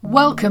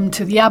Welcome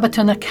to the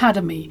Aberton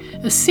Academy,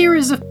 a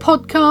series of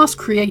podcasts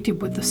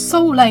created with the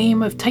sole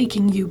aim of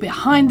taking you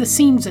behind the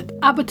scenes at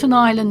Aberton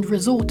Island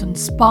Resort and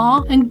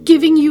Spa and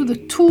giving you the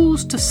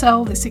tools to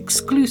sell this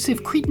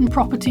exclusive Cretan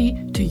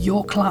property to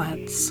your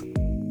clients.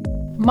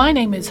 My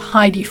name is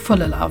Heidi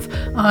Fullerlove.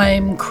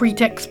 I'm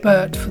Crete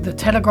expert for the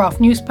Telegraph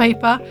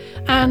newspaper,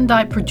 and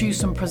I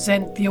produce and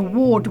present the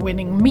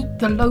award-winning Meet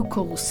the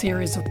Local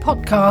series of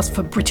podcasts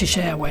for British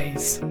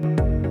Airways.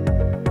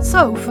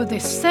 So, for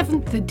this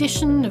 7th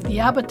edition of the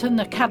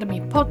Aberton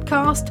Academy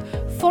podcast,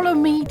 follow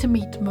me to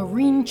meet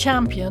marine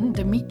champion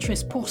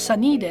Dimitris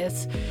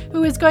Poursanides,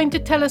 who is going to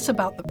tell us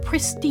about the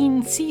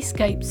pristine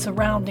seascapes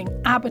surrounding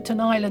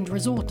Aberton Island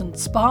Resort and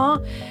Spa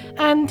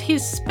and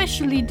his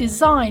specially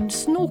designed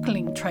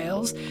snorkeling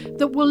trails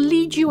that will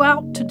lead you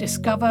out to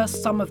discover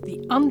some of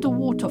the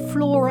underwater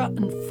flora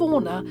and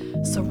fauna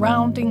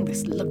surrounding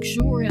this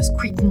luxurious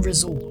Cretan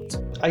resort.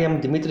 I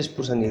am Dimitris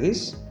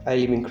Poursanides. I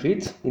live in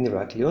Crete, in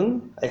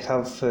Heraklion. I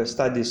have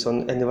studies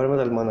on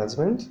environmental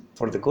management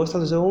for the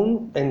coastal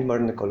zone and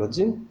marine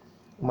ecology.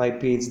 My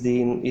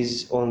PhD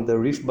is on the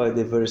reef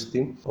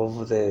biodiversity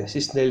of the sea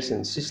snails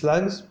and sea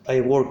slugs.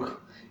 I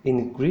work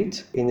in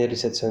Crete in a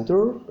research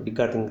center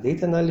regarding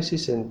data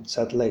analysis and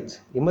satellite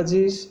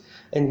images,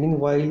 and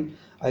meanwhile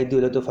I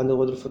do a lot of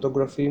underwater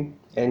photography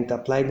and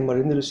applied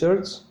marine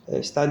research,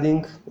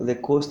 studying the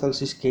coastal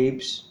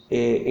seascapes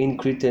in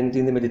Crete and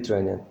in the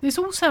Mediterranean. This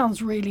all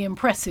sounds really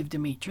impressive,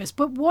 Dimitris,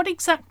 but what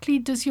exactly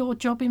does your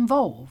job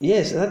involve?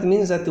 Yes, that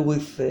means that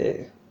with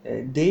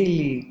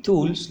daily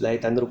tools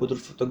like underwater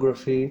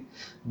photography,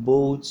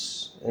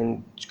 boats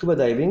and scuba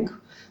diving,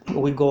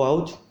 we go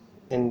out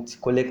and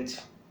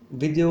collect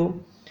video,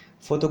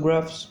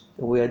 photographs,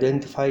 we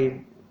identify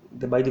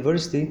the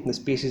biodiversity, the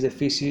species, the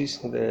fishes,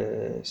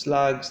 the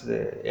slugs,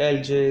 the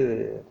algae,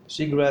 the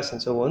seagrass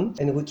and so on.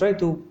 And we try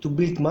to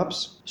build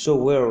maps, show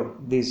where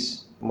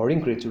these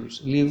marine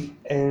creatures live,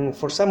 and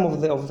for some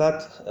of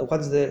that,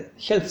 what's the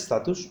health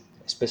status,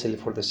 especially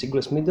for the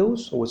seagrass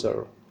meadows, which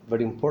are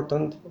very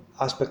important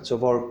aspects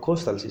of our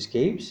coastal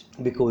seascapes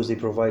because they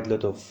provide a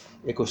lot of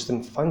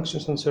ecosystem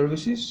functions and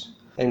services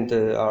and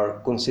are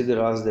considered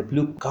as the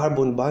blue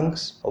carbon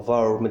banks of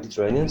our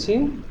Mediterranean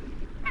Sea.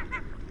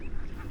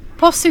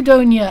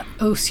 Posidonia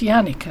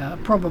oceanica,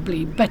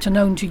 probably better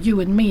known to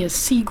you and me as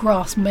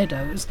seagrass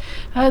meadows,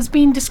 has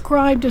been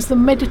described as the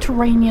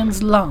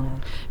Mediterranean's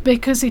lung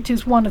because it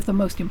is one of the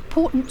most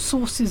important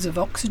sources of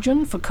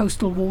oxygen for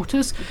coastal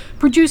waters,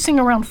 producing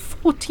around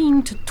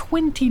 14 to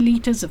 20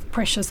 litres of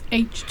precious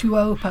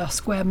H2O per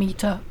square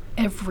metre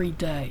every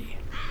day.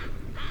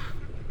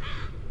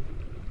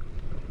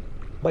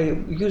 By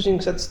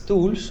using such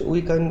tools,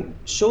 we can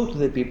show to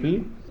the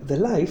people the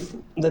life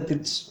that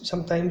it's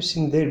sometimes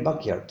in their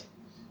backyard.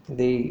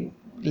 They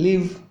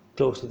live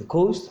close to the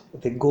coast,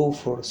 they go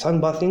for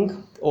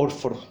sunbathing or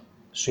for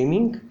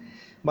swimming,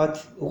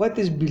 but what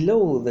is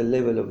below the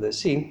level of the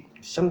sea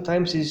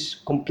sometimes is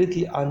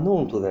completely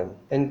unknown to them.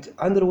 And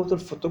underwater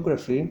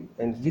photography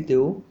and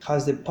video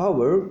has the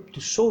power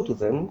to show to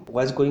them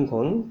what's going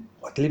on,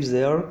 what lives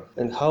there,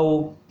 and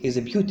how is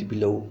the beauty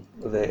below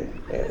the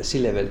sea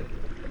level.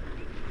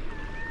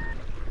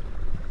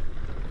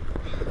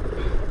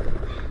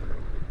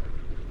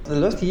 The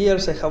last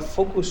years I have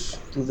focused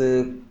to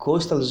the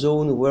coastal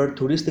zone where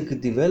touristic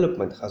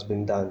development has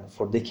been done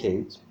for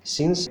decades.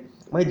 Since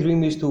my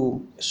dream is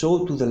to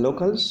show to the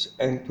locals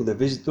and to the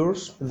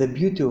visitors the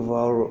beauty of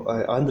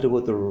our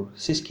underwater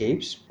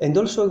seascapes and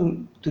also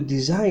to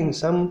design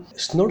some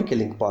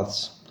snorkeling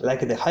paths.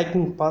 Like the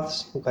hiking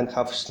paths, you can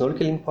have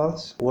snorkeling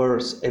paths where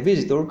a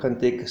visitor can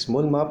take a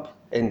small map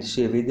and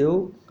see a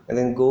video and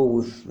then go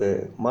with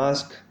the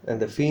mask and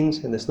the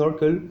fins and the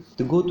snorkel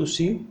to go to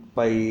sea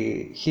by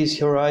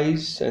her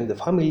eyes and the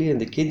family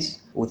and the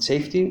kids with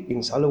safety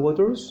in shallow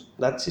waters,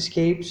 that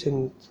seascapes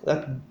and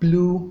that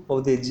blue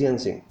of the Aegean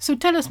Sea. So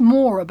tell us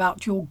more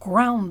about your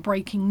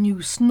groundbreaking new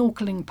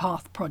snorkeling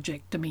path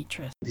project,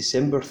 Dimitris.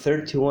 December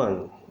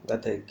 31.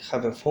 That I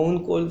have a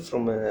phone call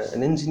from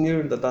an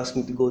engineer that asked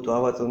me to go to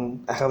Aberton.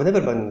 I have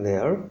never been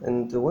there,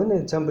 and when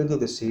I jump into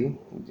the sea,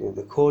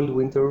 the cold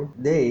winter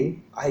day,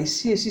 I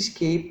see a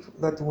seascape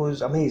that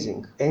was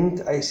amazing.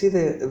 And I see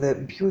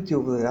the beauty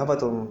of the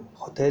Aberton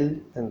hotel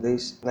and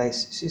this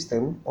nice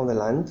system on the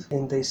land.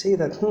 And I say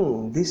that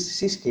this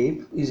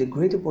seascape is a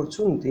great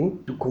opportunity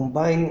to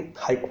combine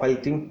high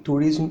quality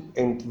tourism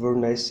and very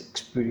nice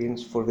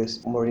experience for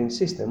this marine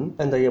system.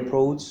 And I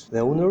approach the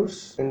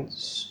owners and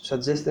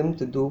suggest them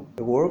to do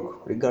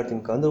work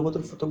regarding underwater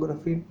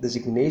photography,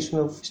 designation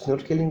of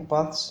snorkeling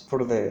paths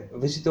for the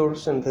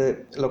visitors and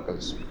the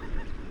locals.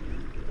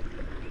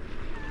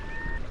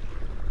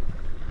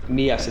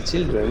 Me as a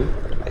children,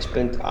 I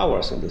spent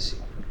hours in the sea.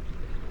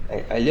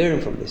 I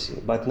learned from the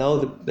sea, but now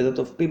a lot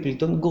of people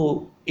don't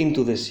go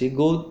into the sea,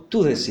 go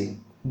to the sea,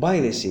 by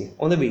the sea,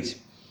 on the beach.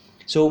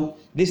 So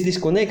this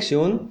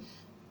disconnection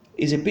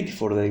is a pity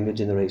for the new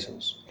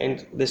generations.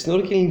 And the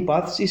snorkeling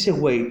paths is a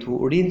way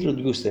to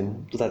reintroduce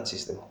them to that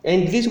system.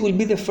 And this will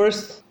be the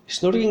first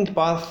snorkeling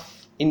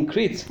path in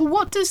Crete. But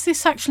what does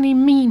this actually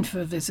mean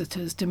for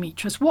visitors,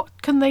 Dimitris? What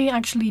can they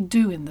actually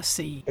do in the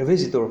sea? A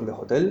visitor of the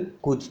hotel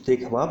could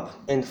take a map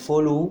and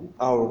follow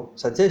our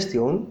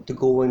suggestion to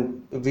go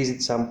and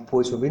visit some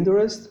points of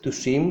interest, to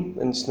swim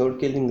and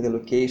snorkel in the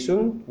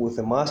location with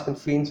a mask and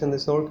fins and the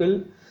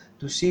snorkel,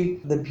 to see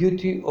the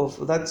beauty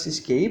of that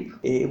seascape,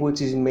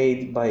 which is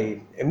made by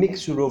a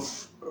mixture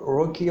of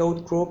rocky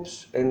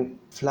outcrops and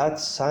flat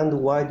sand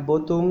white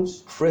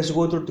bottoms, fresh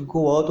water to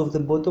go out of the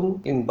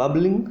bottom in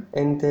bubbling,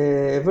 and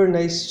a very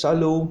nice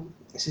shallow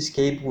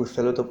seascape with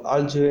a lot of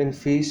algae and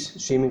fish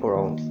swimming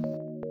around.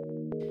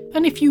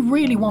 And if you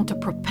really want to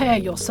prepare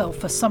yourself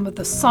for some of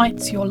the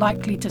sights you're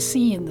likely to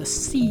see in the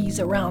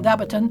seas around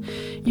Abaton,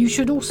 you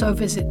should also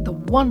visit the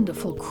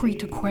wonderful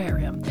Crete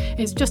Aquarium.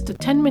 It's just a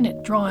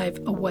 10-minute drive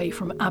away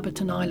from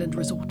Abaton Island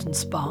Resort and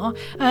Spa,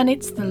 and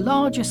it's the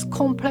largest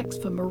complex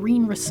for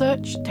marine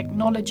research,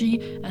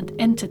 technology and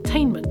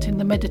entertainment in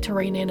the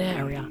Mediterranean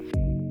area.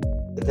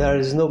 There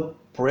is no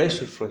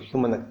pressure for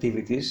human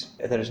activities,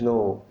 there is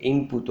no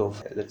input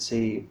of, let's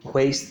say,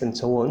 waste and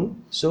so on.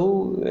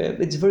 So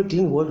it's very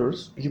clean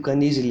waters. You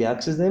can easily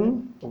access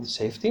them with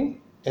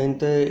safety,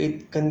 and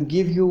it can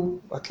give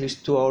you at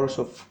least 2 hours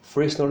of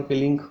free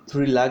snorkeling to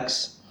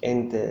relax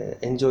and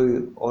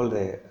enjoy all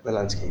the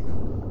landscape.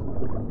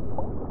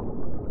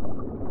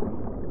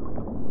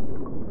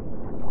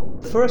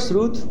 The first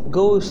route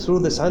goes through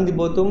the sandy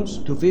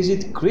bottoms to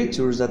visit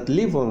creatures that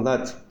live on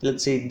that,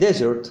 let's say,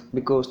 desert,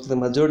 because to the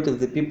majority of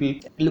the people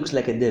it looks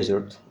like a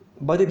desert.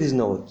 But it is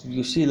not.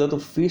 You see a lot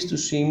of fish to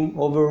swim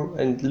over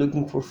and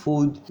looking for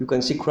food. You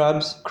can see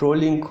crabs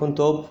crawling on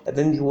top. And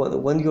then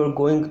when you are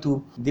going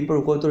to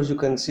deeper waters, you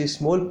can see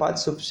small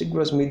patches of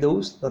seagrass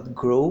meadows that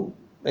grow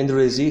and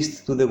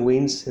resist to the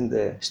winds and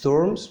the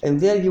storms.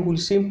 And there you will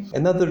see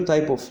another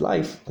type of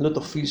life. A lot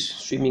of fish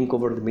swimming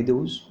over the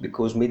meadows,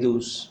 because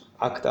meadows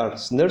act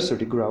as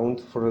nursery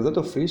ground for a lot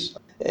of fish.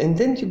 And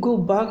then you go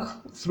back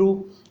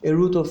through a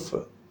route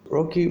of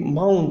rocky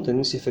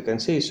mountains, if I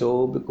can say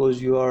so,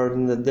 because you are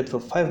in a depth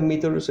of 5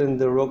 meters and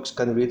the rocks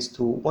can reach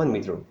to 1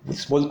 meter, with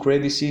small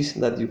crevices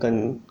that you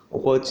can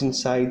watch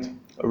inside,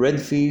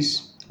 redfish,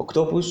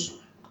 octopus.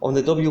 On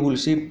the top you will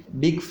see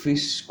big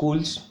fish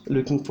schools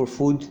looking for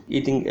food,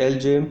 eating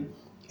algae.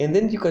 And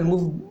then you can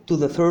move to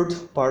the third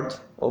part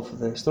of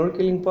the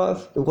snorkeling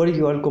path, where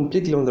you are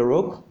completely on the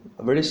rock,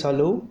 very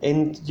shallow,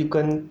 and you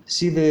can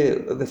see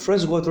the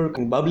fresh water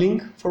in bubbling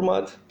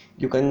format.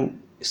 You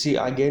can see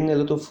again a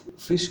lot of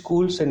fish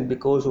schools, and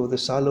because of the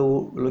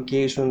shallow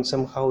location,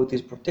 somehow it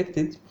is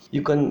protected.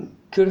 You can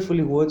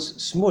carefully watch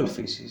small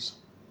fishes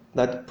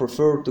that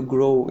prefer to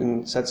grow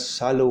in such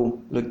shallow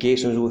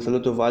locations with a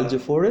lot of algae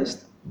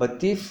forest.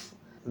 But if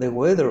the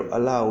weather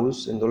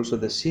allows, and also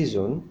the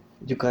season,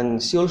 you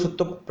can see also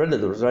top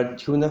predators, like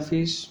tuna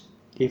fish.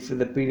 If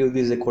the period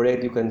is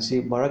correct, you can see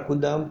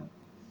barracuda.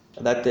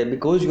 That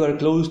because you are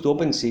close to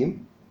open sea,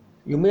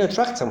 you may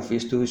attract some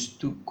fish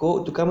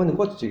to come and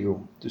watch to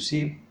you, to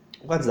see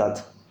what's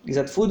that, is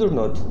that food or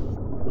not.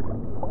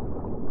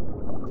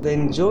 The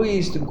enjoy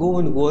is to go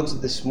and watch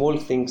the small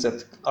things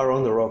that are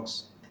on the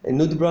rocks, and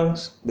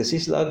nudibranchs, the sea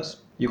slugs.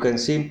 You can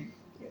see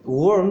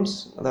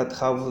worms that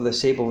have the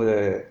shape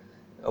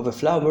of a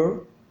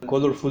flower,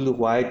 colorful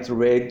white,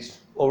 red,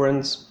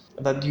 orange,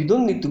 that you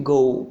don't need to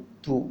go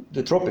to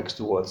the tropics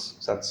to watch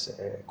such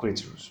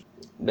creatures.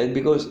 But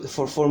because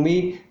for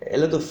me, a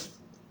lot of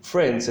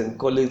friends and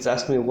colleagues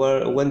ask me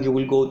when you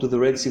will go to the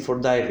Red Sea for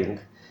diving.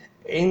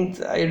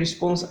 And I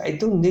respond, I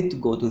don't need to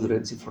go to the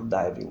Red Sea for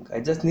diving.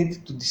 I just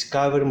need to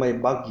discover my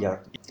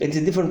backyard. It's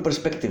a different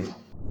perspective.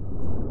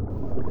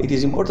 It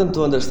is important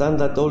to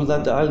understand that all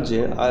that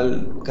algae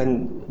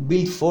can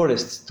build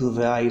forests to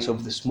the eyes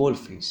of the small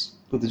fish,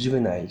 to the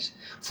juveniles.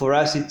 For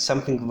us, it's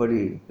something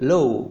very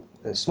low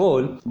and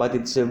small, but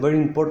it's a very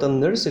important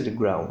nursery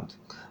ground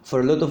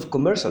for a lot of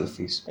commercial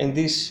fish. And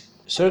this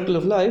circle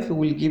of life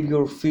will give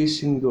your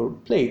fish in your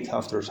plate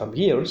after some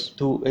years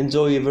to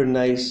enjoy a very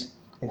nice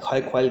and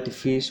high quality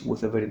fish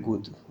with a very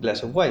good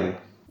glass of wine.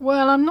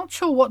 Well, I'm not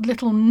sure what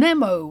little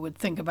Nemo would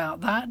think about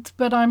that,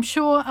 but I'm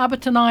sure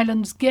Abaton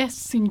Island's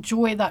guests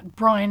enjoy that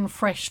brine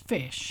fresh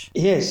fish.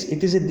 Yes,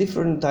 it is a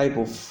different type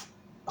of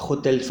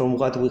hotel from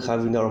what we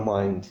have in our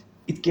mind.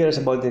 It cares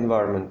about the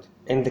environment,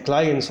 and the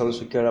clients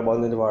also care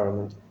about the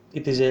environment.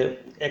 It is a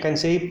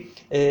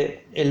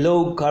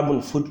low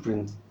carbon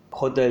footprint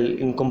hotel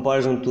in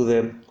comparison to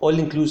the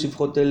all-inclusive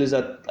hotels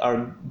that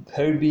are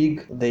very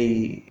big.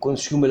 They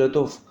consume a lot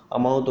of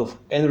amount of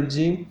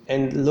energy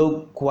and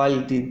low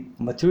quality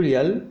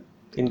material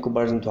in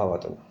comparison to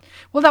Abaton.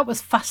 Well, that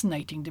was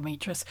fascinating,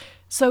 Dimitris.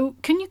 So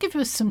can you give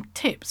us some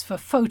tips for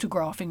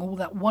photographing all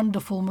that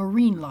wonderful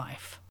marine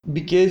life?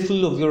 Be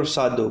careful of your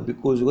shadow,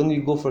 because when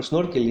you go for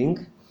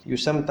snorkeling, you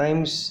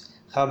sometimes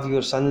have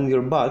your sun in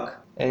your back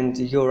and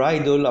your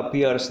idol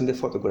appears in the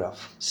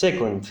photograph.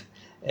 Second,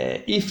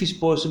 if it's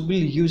possible,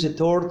 use a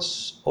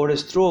torch or a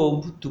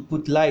strobe to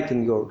put light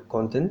in your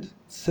content.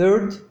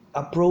 Third,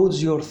 approach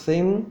your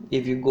theme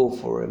if you go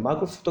for a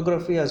macro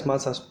photography as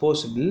much as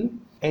possible.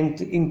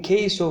 And in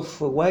case of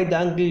wide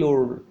angle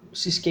or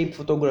seascape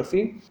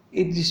photography,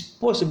 it is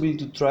possible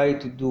to try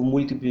to do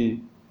multiple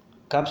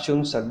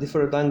captions at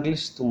different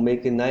angles to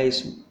make a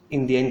nice,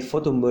 in the end,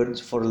 photo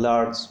merge for a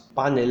large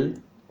panel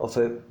of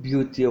a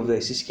beauty of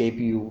the seascape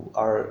you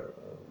are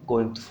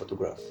going to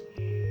photograph.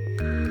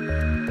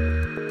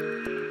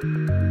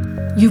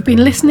 You've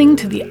been listening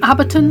to the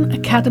Abberton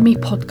Academy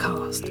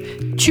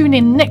podcast. Tune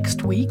in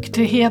next week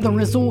to hear the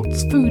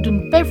resort's food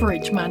and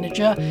beverage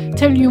manager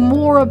tell you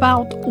more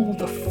about all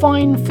the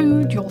fine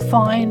food you'll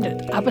find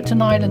at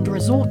Abberton Island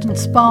Resort and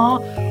Spa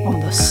on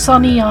the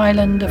sunny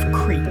island of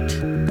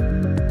Crete.